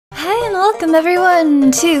Welcome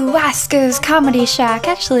everyone to Wasco's Comedy Shack.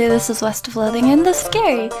 Actually, this is West of Loathing and this is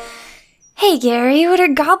Gary. Hey Gary, what are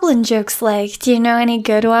goblin jokes like? Do you know any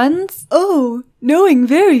good ones? Oh, knowing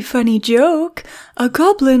very funny joke. A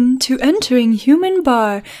goblin to entering human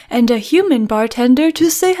bar, and a human bartender to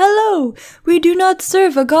say hello. We do not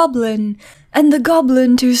serve a goblin. And the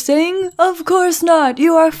goblin to sing, of course not,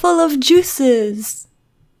 you are full of juices.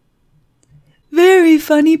 Very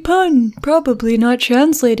funny pun, probably not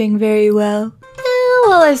translating very well.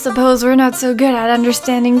 Well, I suppose we're not so good at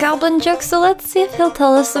understanding goblin jokes, so let's see if he'll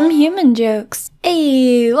tell us some human jokes.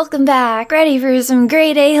 Hey, welcome back. Ready for some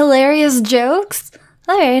grade A hilarious jokes?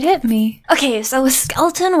 Alright, hit me. Okay, so a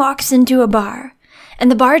skeleton walks into a bar, and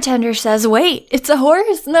the bartender says, "Wait, it's a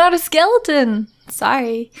horse, not a skeleton."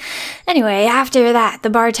 Sorry. Anyway, after that, the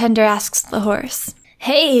bartender asks the horse,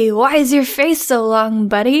 "Hey, why is your face so long,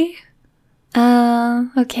 buddy?"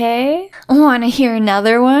 Okay. Wanna hear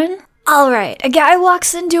another one? Alright, a guy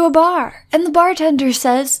walks into a bar, and the bartender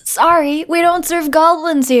says, "Sorry, we don't serve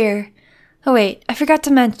goblins here." Oh wait, I forgot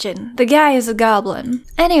to mention, the guy is a goblin.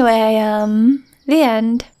 Anyway, the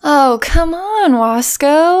end. Oh, come on,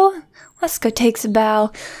 Wasco. Wasco takes a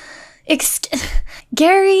bow.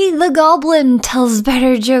 Gary the Goblin tells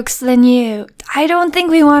better jokes than you. I don't think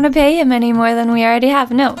we want to pay him any more than we already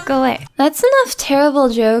have. No, go away. That's enough terrible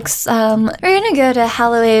jokes. We're gonna go to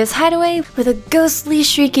Holloway's hideaway with a ghostly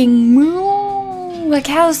shrieking moo. A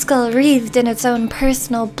cow skull wreathed in its own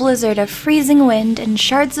personal blizzard of freezing wind and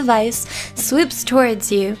shards of ice swoops towards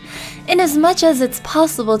you. Inasmuch as it's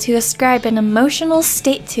possible to ascribe an emotional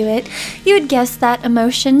state to it, you would guess that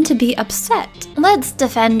emotion to be upset. Let's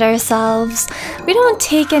defend ourselves. We don't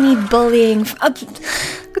take any bullying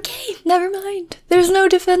okay, never mind. There's no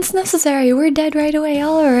defense necessary. We're dead right away.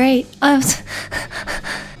 Alright.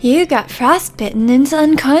 You got frostbitten into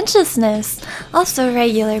unconsciousness. Also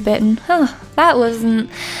regular bitten. Huh. That wasn't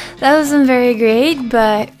very great,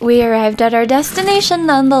 but we arrived at our destination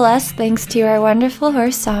nonetheless, thanks to our wonderful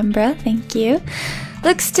horse Sombra. Thank you.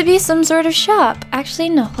 Looks to be some sort of shop. Actually,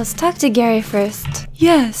 no, let's talk to Gary first.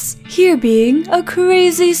 Yes, here being a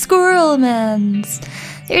crazy squirrel man's.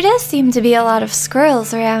 There does seem to be a lot of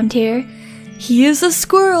squirrels around here. He is a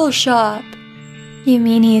squirrel shop. You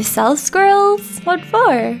mean he sells squirrels? What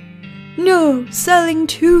for? No, selling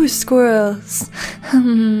two squirrels.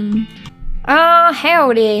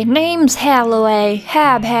 Howdy. Name's Halloway.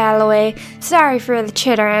 Hab Halloway. Sorry for the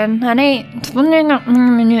chittering.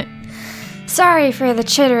 Sorry for the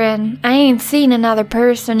chittering. I ain't seen another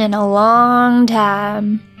person in a long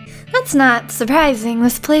time. That's not surprising.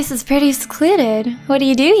 This place is pretty secluded. What do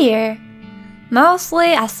you do here?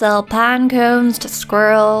 Mostly I sell pine cones to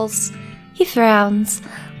squirrels. He frowns.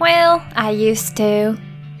 Well, I used to.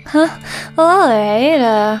 Huh? Well,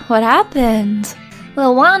 alright. What happened?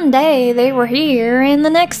 Well, one day they were here, and the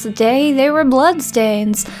next day they were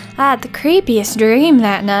bloodstains. I had the creepiest dream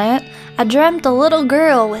that night. I dreamt a little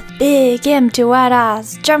girl with big, empty white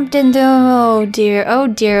eyes jumped into— oh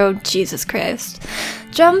Jesus Christ.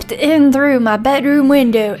 Jumped in through my bedroom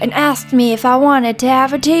window and asked me if I wanted to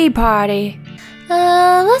have a tea party.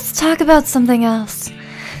 Let's talk about something else.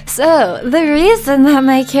 So, the reason that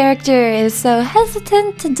my character is so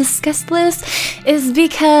hesitant to discuss this is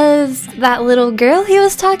because that little girl he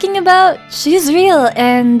was talking about, she's real,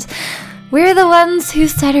 and we're the ones who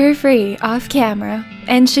set her free off camera.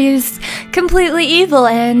 And she's completely evil,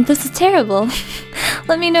 and this is terrible.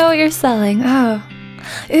 Let me know what you're selling. Oh.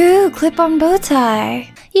 Ooh, clip-on bow tie.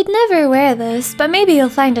 You'd never wear this, but maybe you'll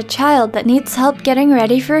find a child that needs help getting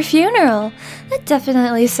ready for a funeral. That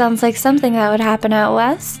definitely sounds like something that would happen out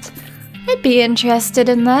west. I'd be interested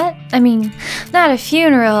in that. I mean, not a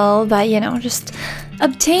funeral, but you know, just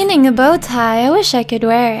obtaining a bow tie. I wish I could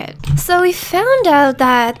wear it. So we found out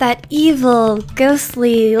that that evil,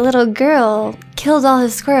 ghostly little girl killed all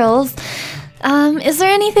his squirrels. Is there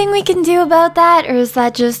anything we can do about that, or is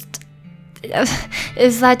that just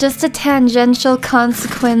a tangential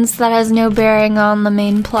consequence that has no bearing on the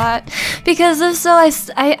main plot? Because if so,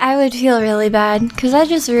 I would feel really bad, because I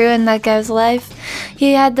just ruined that guy's life.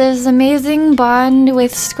 He had this amazing bond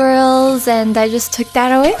with squirrels, and I just took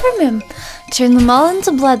that away from him. Turned them all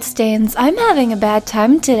into bloodstains. I'm having a bad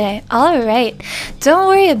time today. Alright, don't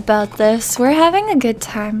worry about this. We're having a good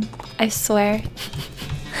time. I swear.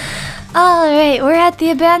 Alright, we're at the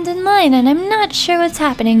abandoned mine, and I'm not sure what's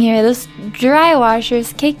happening here. This dry washer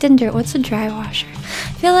is caked in dirt. What's a dry washer?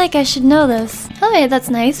 I feel like I should know this. Alright, that's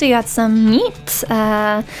nice. We got some meat.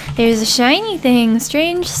 There's a shiny thing.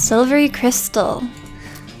 Strange silvery crystal.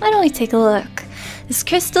 Why don't we take a look? This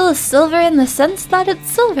crystal is silver in the sense that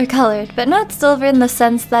it's silver-colored, but not silver in the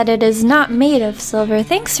sense that it is not made of silver.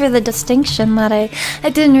 Thanks for the distinction that I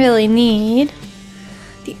didn't really need.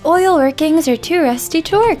 The oil workings are too rusty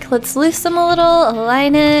to work. Let's loose them a little,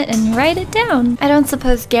 align it, and write it down. I don't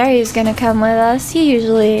suppose Gary's gonna come with us.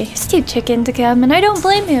 He's too chicken to come, and I don't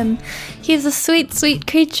blame him. He's a sweet, sweet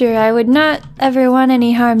creature. I would not ever want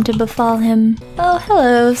any harm to befall him. Oh,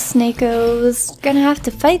 hello, snakos. Gonna have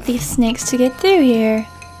to fight these snakes to get through here.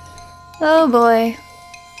 Oh boy.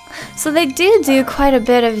 So they do quite a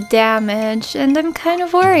bit of damage, and I'm kind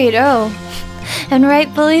of worried. Oh. And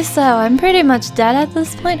rightfully so. I'm pretty much dead at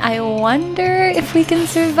this point. I wonder if we can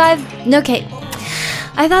survive. Okay.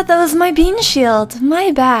 I thought that was my bean shield.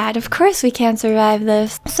 My bad. Of course we can't survive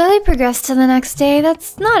this. So we progress to the next day.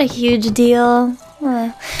 That's not a huge deal.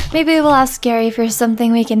 Maybe we'll ask Gary for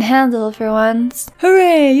something we can handle for once.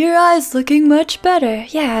 Hooray, your eyes looking much better.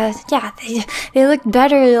 Yeah, they looked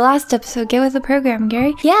better last episode. Get with the program,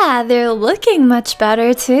 Gary. Yeah, they're looking much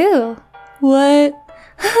better too. What?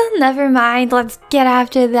 Never mind, let's get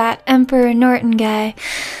after that Emperor Norton guy.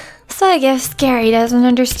 So I guess Gary doesn't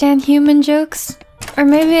understand human jokes. Or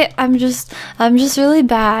maybe I'm just really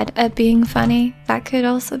bad at being funny. That could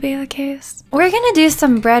also be the case. We're gonna do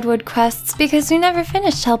some Breadwood quests because we never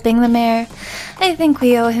finished helping the mayor. I think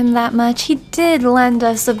we owe him that much. He did lend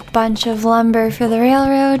us a bunch of lumber for the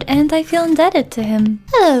railroad, and I feel indebted to him.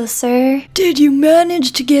 Hello, sir. Did you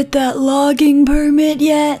manage to get that logging permit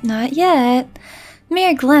yet? Not yet.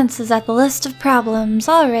 Mayor glances at the list of problems.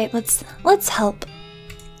 Alright, let's help.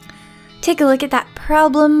 Take a look at that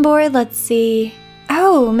problem board. Let's see.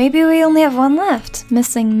 Oh, maybe we only have one left.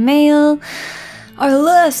 Missing mail. Our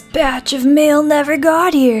last batch of mail never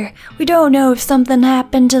got here. We don't know if something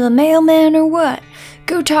happened to the mailman or what.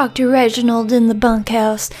 Go talk to Reginald in the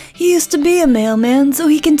bunkhouse. He used to be a mailman, so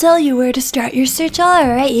he can tell you where to start your search.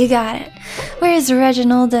 Alright, you got it. Where's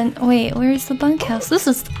Reginald and... Wait, where's the bunkhouse? This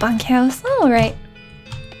is the bunkhouse. Alright.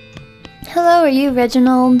 Hello, are you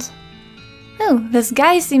Reginald? Oh, this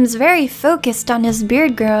guy seems very focused on his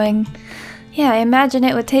beard growing. Yeah, I imagine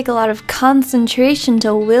it would take a lot of concentration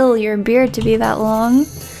to will your beard to be that long.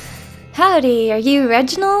 Howdy, are you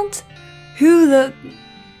Reginald? Who the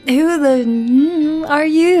are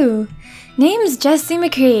you? Name's Jesse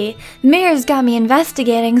McCree. The mayor's got me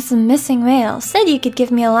investigating some missing mail. Said you could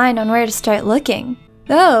give me a line on where to start looking.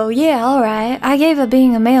 Oh, yeah, alright. I gave up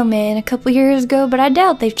being a mailman a couple years ago, but I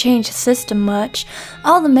doubt they've changed the system much.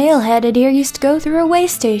 All the mail headed here used to go through a way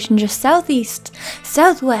station just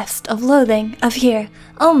southwest of Loathing, of here.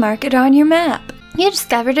 I'll mark it on your map. You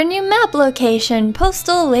discovered a new map location,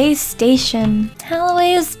 Postal Way Station.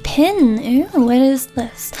 Holloway's pin. Ooh, what is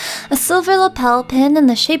this? A silver lapel pin in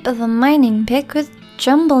the shape of a mining pick with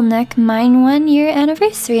Jumble Neck Mine 1 year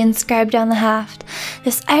anniversary inscribed on the haft.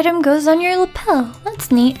 This item goes on your lapel.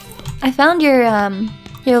 That's neat. I found your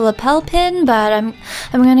lapel pin, but I'm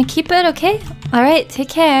gonna keep it, okay? Alright, take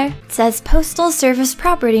care. It says Postal Service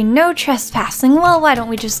property, no trespassing. Well, why don't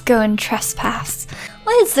we just go and trespass?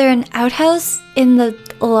 Why is there an outhouse in the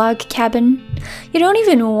log cabin? You don't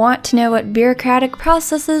even want to know what bureaucratic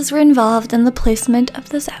processes were involved in the placement of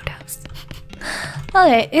this outhouse.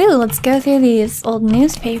 Alright, ooh, let's go through these old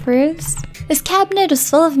newspapers. This cabinet is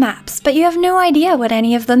full of maps, but you have no idea what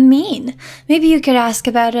any of them mean. Maybe you could ask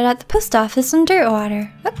about it at the post office in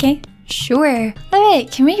Dirtwater. Okay, sure. Alright,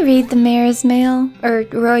 can we read the mayor's mail? Or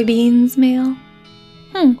Roy Bean's mail?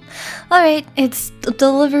 Alright, it's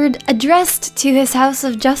delivered, addressed to his house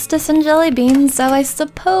of justice and jelly beans, so I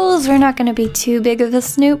suppose we're not gonna be too big of a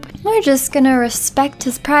snoop. We're just gonna respect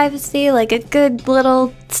his privacy like a good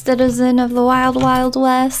little citizen of the wild, wild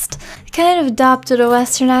west. I kind of adopted a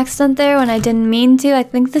western accent there when I didn't mean to. I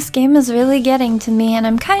think this game is really getting to me, and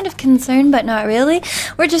I'm kind of concerned, but not really.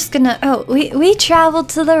 We're just gonna... Oh, we traveled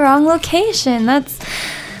to the wrong location. That's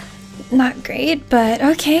not great, but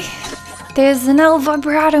okay. There's an El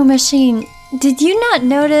Vibrato machine. Did you not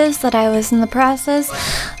notice that I was in the process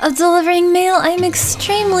of delivering mail? I'm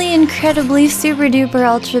extremely, incredibly, super duper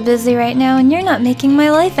ultra busy right now, and you're not making my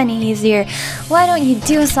life any easier. Why don't you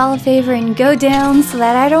do us all a favor and go down so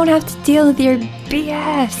that I don't have to deal with your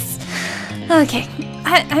BS? Okay,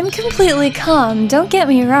 I'm completely calm. Don't get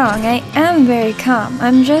me wrong. I am very calm.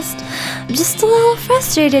 I'm just a little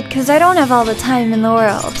frustrated because I don't have all the time in the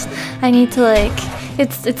world. I need to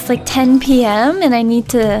It's like 10 p.m. and I need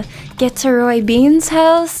to get to Roy Bean's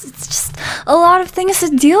house. It's just a lot of things to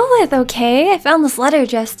deal with, okay? I found this letter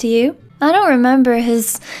addressed to you. I don't remember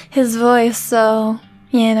his voice, so,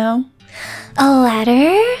 you know. A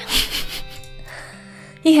letter?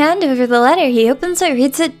 You hand over the letter, he opens it,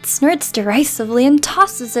 reads it, snorts derisively, and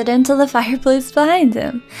tosses it into the fireplace behind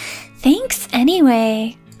him. Thanks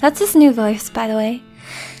anyway. That's his new voice, by the way.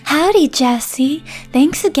 Howdy, Jesse.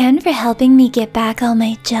 Thanks again for helping me get back all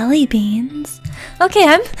my jelly beans. Okay,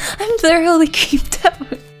 I'm thoroughly creeped out.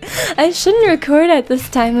 I shouldn't record at this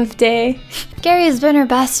time of day. Gary's been our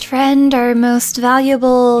best friend, our most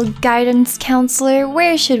valuable guidance counselor.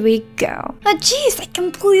 Where should we go? Oh jeez, I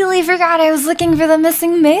completely forgot I was looking for the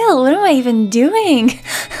missing mail. What am I even doing?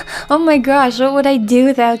 Oh my gosh, what would I do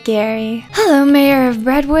without Gary? Hello, Mayor of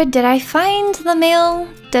Breadwood. Did I find the mail?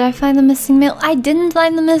 Did I find the missing mail? I didn't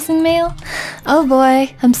find the missing mail? Oh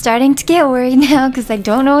boy, I'm starting to get worried now because I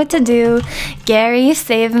don't know what to do. Gary,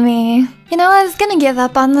 save me. You know, I was gonna give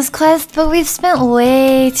up on this quest, but we've spent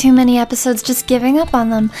way too many episodes just giving up on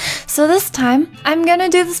them. So this time, I'm gonna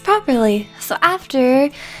do this properly. So after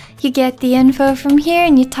you get the info from here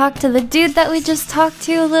and you talk to the dude that we just talked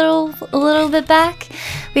to a little bit back,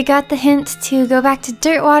 we got the hint to go back to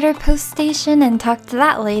Dirtwater Post Station and talk to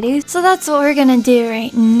that lady. So that's what we're gonna do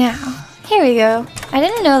right now. Here we go. I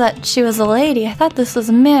didn't know that she was a lady. I thought this was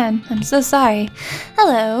a man. I'm so sorry.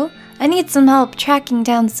 Hello. I need some help tracking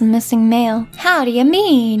down some missing mail. How do you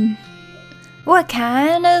mean? What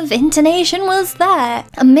kind of intonation was that?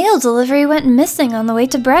 A mail delivery went missing on the way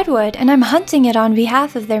to Breadwood, and I'm hunting it on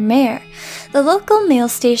behalf of their mayor. The local mail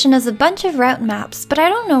station has a bunch of route maps, but I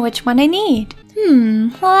don't know which one I need.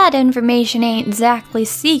 Well, that information ain't exactly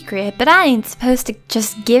secret, but I ain't supposed to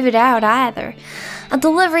just give it out either. A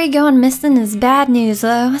delivery going missing is bad news,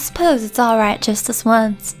 though. I suppose it's alright just this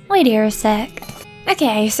once. Wait here a sec.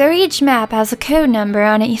 Okay, so each map has a code number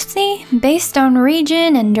on it, you see? Based on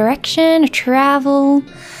region and direction of travel.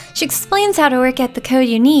 She explains how to work out the code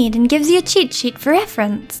you need and gives you a cheat sheet for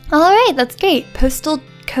reference. Alright, that's great. Postal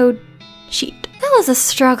code sheet. That was a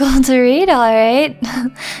struggle to read, alright.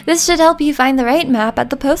 This should help you find the right map at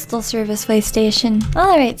the Postal Service way station.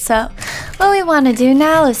 Alright, so what we want to do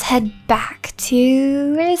now is head back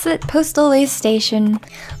to, where is it? Postal Way Station.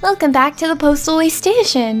 Welcome back to the Postal Way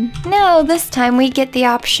Station. Now, this time we get the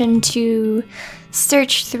option to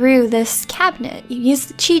search through this cabinet. You use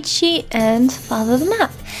the cheat sheet and follow the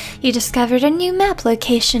map. You discovered a new map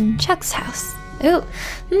location, Chuck's house.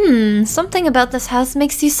 Ooh, something about this house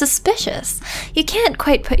makes you suspicious. You can't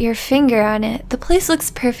quite put your finger on it. The place looks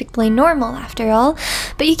perfectly normal after all,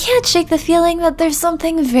 but you can't shake the feeling that there's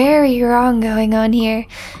something very wrong going on here.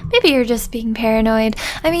 Maybe you're just being paranoid.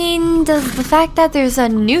 I mean, does the fact that there's a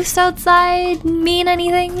noose outside mean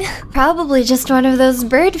anything? Probably just one of those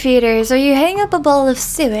bird feeders where you hang up a ball of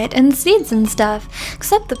suet and seeds and stuff.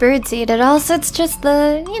 Except the birds eat it all, so it's just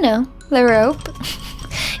the, you know, the rope.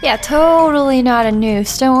 Yeah, totally not a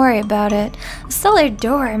noose, don't worry about it. The cellar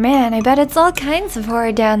door, man, I bet it's all kinds of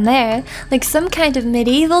horror down there. Like some kind of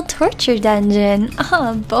medieval torture dungeon.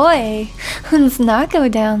 Oh boy, let's not go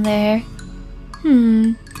down there.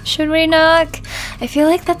 Should we knock? I feel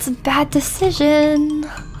like that's a bad decision.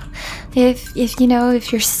 If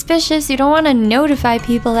you're suspicious, you don't want to notify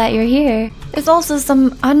people that you're here. There's also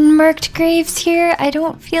some unmarked graves here. I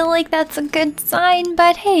don't feel like that's a good sign,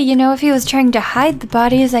 but hey, if he was trying to hide the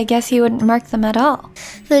bodies, I guess he wouldn't mark them at all.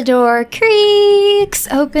 The door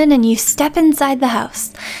creaks open and you step inside the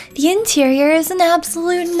house. The interior is an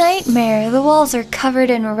absolute nightmare. The walls are covered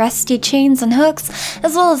in rusty chains and hooks,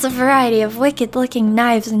 as well as a variety of wicked-looking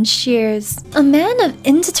knives and shears. A man of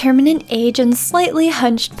indeterminate age and slightly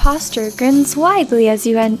hunched posture grins widely as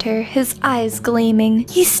you enter, his eyes gleaming.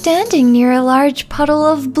 He's standing near a large puddle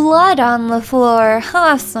of blood on the floor.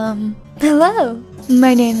 Awesome. Hello,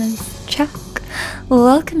 my name is Chuck.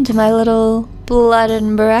 Welcome to my little blood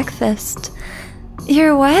and breakfast.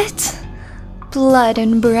 Your what? Blood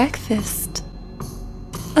and breakfast.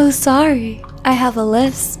 Oh, sorry, I have a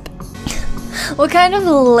lisp. What kind of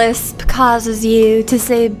lisp causes you to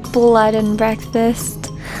say blood and breakfast?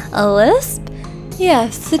 A lisp?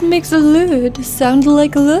 Yes, it makes a lud sound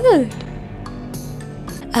like lud.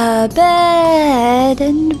 A bed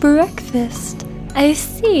and breakfast. I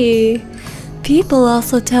see. People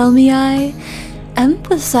also tell me I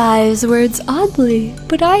emphasize words oddly,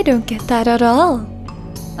 but I don't get that at all.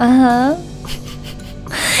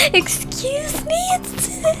 Excuse me?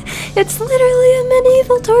 It's literally a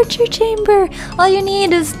medieval torture chamber. All you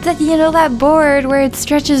need is that board where it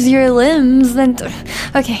stretches your limbs and...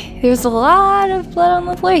 Okay, there's a lot of blood on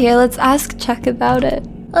the floor here. Let's ask Chuck about it.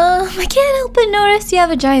 I can't help but notice you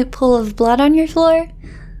have a giant pool of blood on your floor.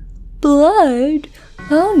 Blood?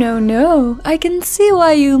 Oh, no. I can see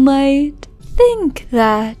why you might think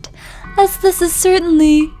that, as this is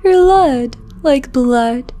certainly your blood, like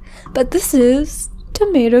blood. But this is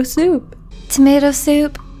tomato soup. Tomato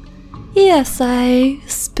soup? Yes, I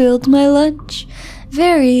spilled my lunch.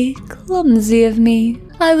 Very clumsy of me.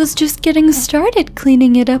 I was just getting started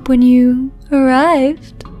cleaning it up when you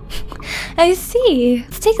arrived. I see.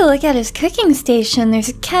 Let's take a look at his cooking station. There's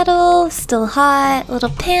a kettle, still hot, little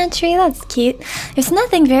pantry, that's cute. There's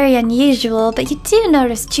nothing very unusual, but you do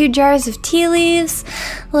notice 2 jars of tea leaves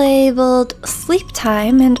labeled Sleep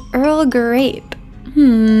Time and Earl Grape.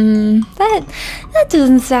 That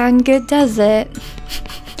doesn't sound good, does it?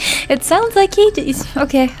 It sounds like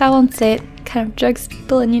okay, I won't say it. Kind of drugs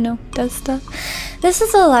people and, you know, does stuff. This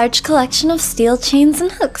is a large collection of steel chains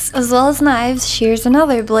and hooks, as well as knives, shears, and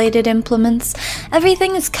other bladed implements.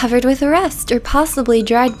 Everything is covered with rust, or possibly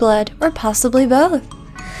dried blood, or possibly both.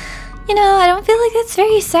 You know, I don't feel like that's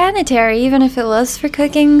very sanitary, even if it was for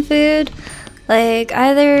cooking food. Like,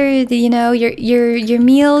 either, you know, your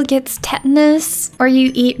meal gets tetanus, or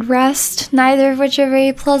you eat rust, neither of which are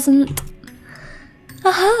very pleasant.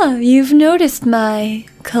 Aha, you've noticed my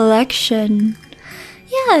collection.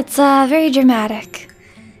 Yeah, it's very dramatic.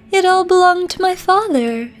 It all belonged to my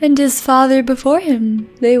father, and his father before him.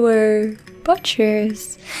 They were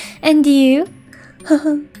butchers. And you?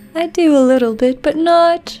 I do a little bit, but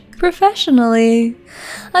not professionally.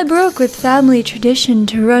 I broke with family tradition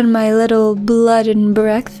to run my little blood and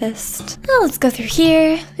breakfast. Oh, let's go through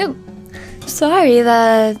here. Ooh. Sorry,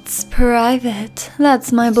 that's private.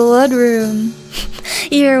 That's my blood room.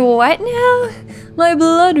 Your what now? My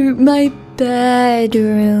blood room, my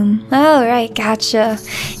bedroom. Oh, right, gotcha.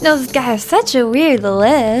 You know, this guy has such a weird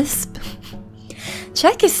lisp.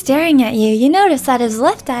 Chuck is staring at you. You notice that his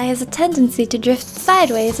left eye has a tendency to drift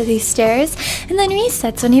sideways as he stares, and then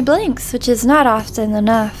resets when he blinks, which is not often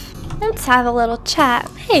enough. Let's have a little chat.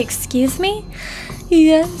 Hey, excuse me?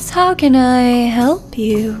 Yes, how can I help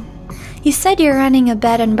you? You said you're running a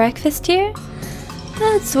bed and breakfast here?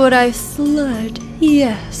 That's what I slid,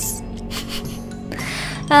 yes.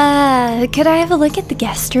 Could I have a look at the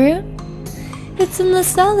guest room? It's in the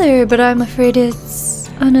cellar, but I'm afraid it's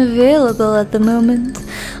unavailable at the moment.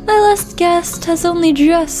 My last guest has only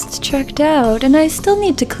just checked out, and I still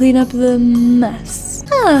need to clean up the mess.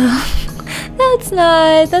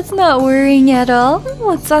 That's not worrying at all.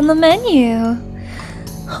 What's on the menu?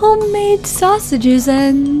 Homemade sausages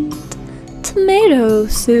and tomato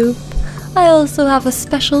soup. I also have a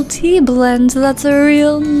special tea blend that's a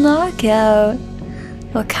real knockout.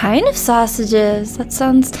 What kind of sausages?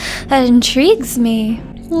 That intrigues me.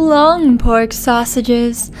 Long pork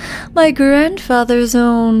sausages. My grandfather's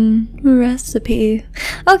own recipe.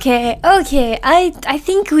 Okay, I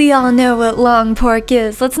think we all know what long pork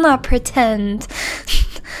is. Let's not pretend.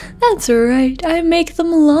 That's right, I make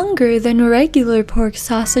them longer than regular pork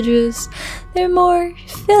sausages. They're more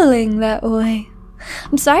filling that way.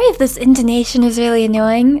 I'm sorry if this intonation is really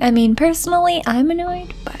annoying. I mean, personally, I'm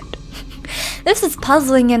annoyed, but this is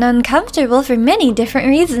puzzling and uncomfortable for many different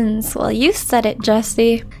reasons. Well, you said it,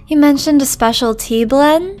 Jesse. You mentioned a special tea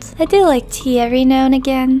blend. I do like tea every now and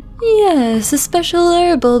again. Yes, a special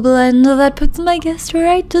herbal blend that puts my guest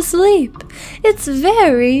right to sleep. It's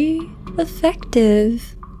very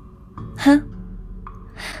effective. Huh?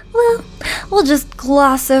 Well, we'll just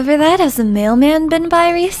gloss over that. Has a mailman been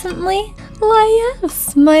by recently? Why,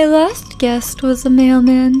 yes, my last guest was a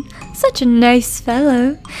mailman. Such a nice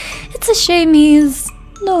fellow. It's a shame he's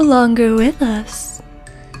no longer with us.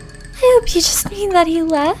 I hope you just mean that he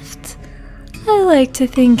left. I like to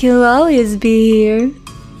think he'll always be here,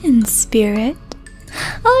 in spirit.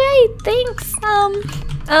 Alright, thanks.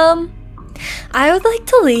 I would like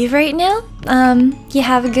to leave right now. You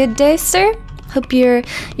have a good day, sir. Hope your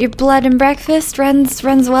blood and breakfast runs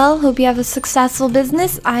well. Hope you have a successful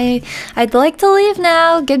business. I'd like to leave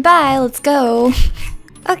now. Goodbye. Let's go.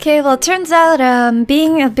 Okay, well, it turns out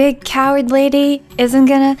being a big coward lady isn't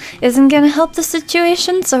gonna help the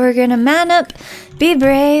situation. So we're gonna man up, be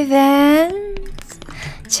brave, and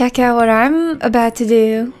check out what I'm about to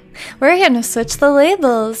do. We're gonna switch the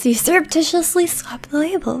labels. You surreptitiously swap the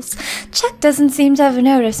labels. Chuck doesn't seem to have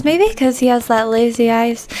noticed. Maybe because he has that lazy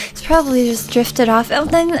eyes. He's probably just drifted off. Oh,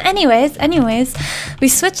 then anyways, we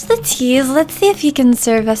switch the teas. Let's see if he can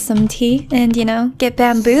serve us some tea and, you know, get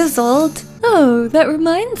bamboozled. Oh, that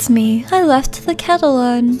reminds me. I left the kettle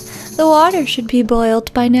on. The water should be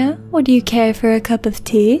boiled by now. Would you care for a cup of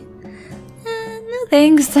tea? No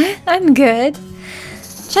thanks. I'm good.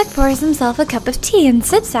 Chuck pours himself a cup of tea and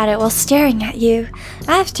sips at it while staring at you.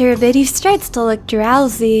 After a bit, he starts to look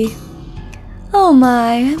drowsy. Oh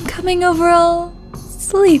my, I'm coming over all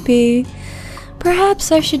sleepy.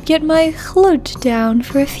 Perhaps I should get my chloot down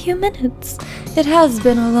for a few minutes. It has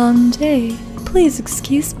been a long day. Please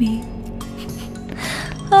excuse me.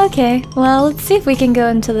 Okay, well, let's see if we can go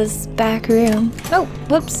into this back room. Oh,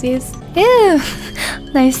 whoopsies.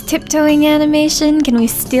 Ew! Nice tiptoeing animation. Can we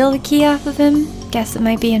steal the key off of him? Guess it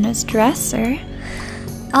might be in his dresser.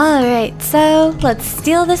 Alright, so let's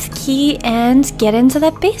steal this key and get into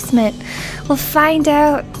that basement. We'll find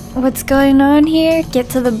out what's going on here, get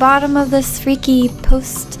to the bottom of this freaky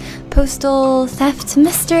postal theft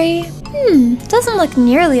mystery. Doesn't look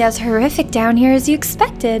nearly as horrific down here as you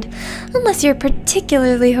expected. Unless you're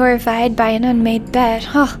particularly horrified by an unmade bed.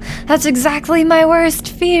 Oh, that's exactly my worst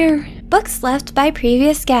fear. Books left by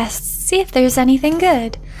previous guests. See if there's anything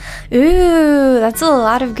good. Ooh, that's a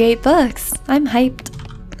lot of great books. I'm hyped.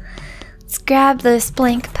 Let's grab this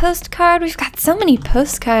blank postcard. We've got so many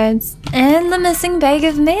postcards. And the missing bag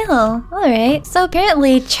of mail. Alright, so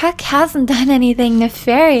apparently Chuck hasn't done anything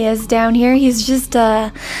nefarious down here. He's just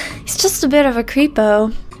a bit of a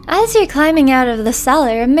creepo. As you're climbing out of the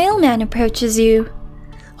cellar, a mailman approaches you.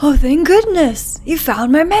 Oh, thank goodness! You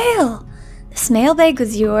found my mail! This mailbag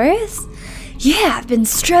was yours? Yeah, I've been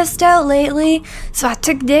stressed out lately, so I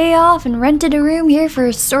took a day off and rented a room here for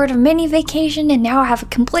a sort of mini vacation, and now I have a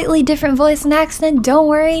completely different voice and accent, don't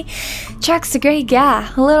worry. Chuck's a great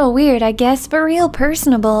guy, a little weird I guess, but real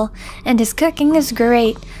personable, and his cooking is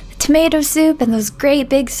great. The tomato soup and those great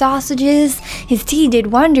big sausages, his tea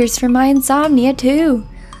did wonders for my insomnia too.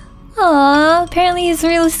 Aww, apparently he's a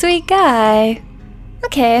really sweet guy.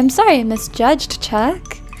 Okay, I'm sorry I misjudged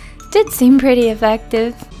Chuck. Did seem pretty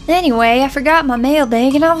effective. Anyway, I forgot my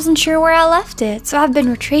mailbag and I wasn't sure where I left it, so I've been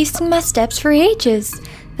retracing my steps for ages.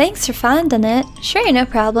 Thanks for finding it. Sure, no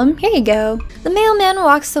problem. Here you go. The mailman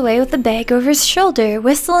walks away with the bag over his shoulder,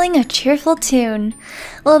 whistling a cheerful tune.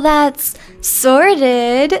 Well, that's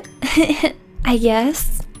sorted, I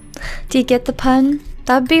guess. Do you get the pun?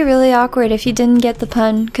 That'd be really awkward if you didn't get the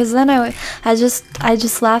pun, cause then I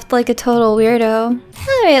just laughed like a total weirdo.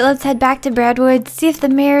 Alright, let's head back to Breadwood, see if the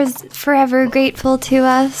mayor's forever grateful to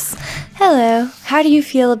us. Hello, how do you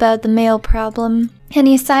feel about the mail problem?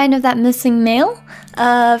 Any sign of that missing mail?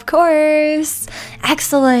 Of course.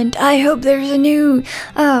 Excellent, I hope there's a new...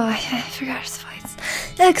 Oh, I forgot his voice.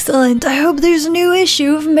 Excellent, I hope there's a new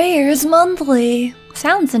issue of Mayor's Monthly.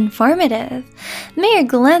 Sounds informative. Mayor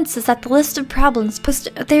glances at the list of problems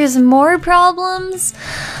posted. There's more problems?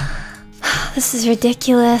 This is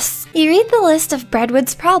ridiculous. You read the list of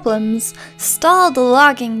Breadwood's problems. Stalled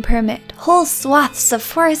logging permit. Whole swaths of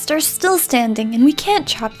forest are still standing and we can't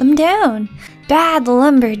chop them down. Bad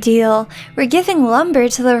lumber deal. We're giving lumber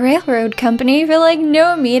to the railroad company for like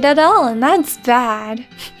no meat at all, and that's bad.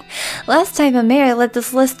 Last time a mayor let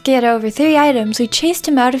this list get over 3 items, we chased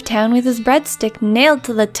him out of town with his breadstick nailed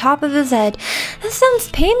to the top of his head. That sounds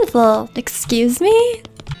painful. Excuse me?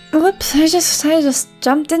 Whoops, I just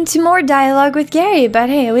jumped into more dialogue with Gary, but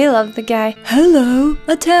hey, we love the guy. Hello,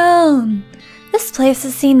 a town. This place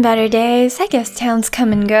has seen better days. I guess towns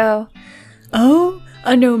come and go. Oh,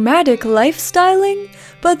 a nomadic lifestyling?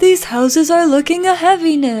 But these houses are looking a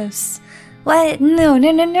heaviness. What? No.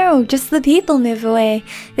 Just the people move away.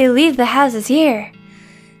 They leave the houses here.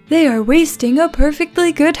 They are wasting a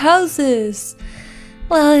perfectly good houses.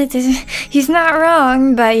 Well, he's not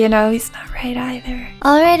wrong, but you know, he's not right either.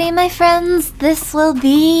 Alrighty, my friends, this will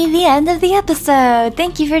be the end of the episode.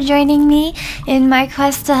 Thank you for joining me in my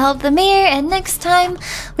quest to help the mayor, and next time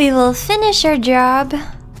we will finish our job.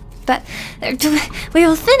 But we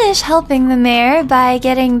will finish helping the mayor by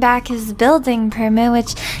getting back his building permit,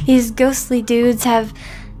 which these ghostly dudes have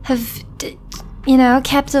you know,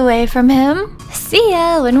 kept away from him. See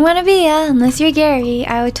ya, wouldn't want to be ya, unless you're Gary.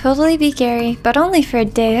 I would totally be Gary, but only for a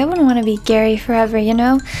day. I wouldn't want to be Gary forever, you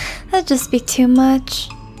know? That'd just be too much.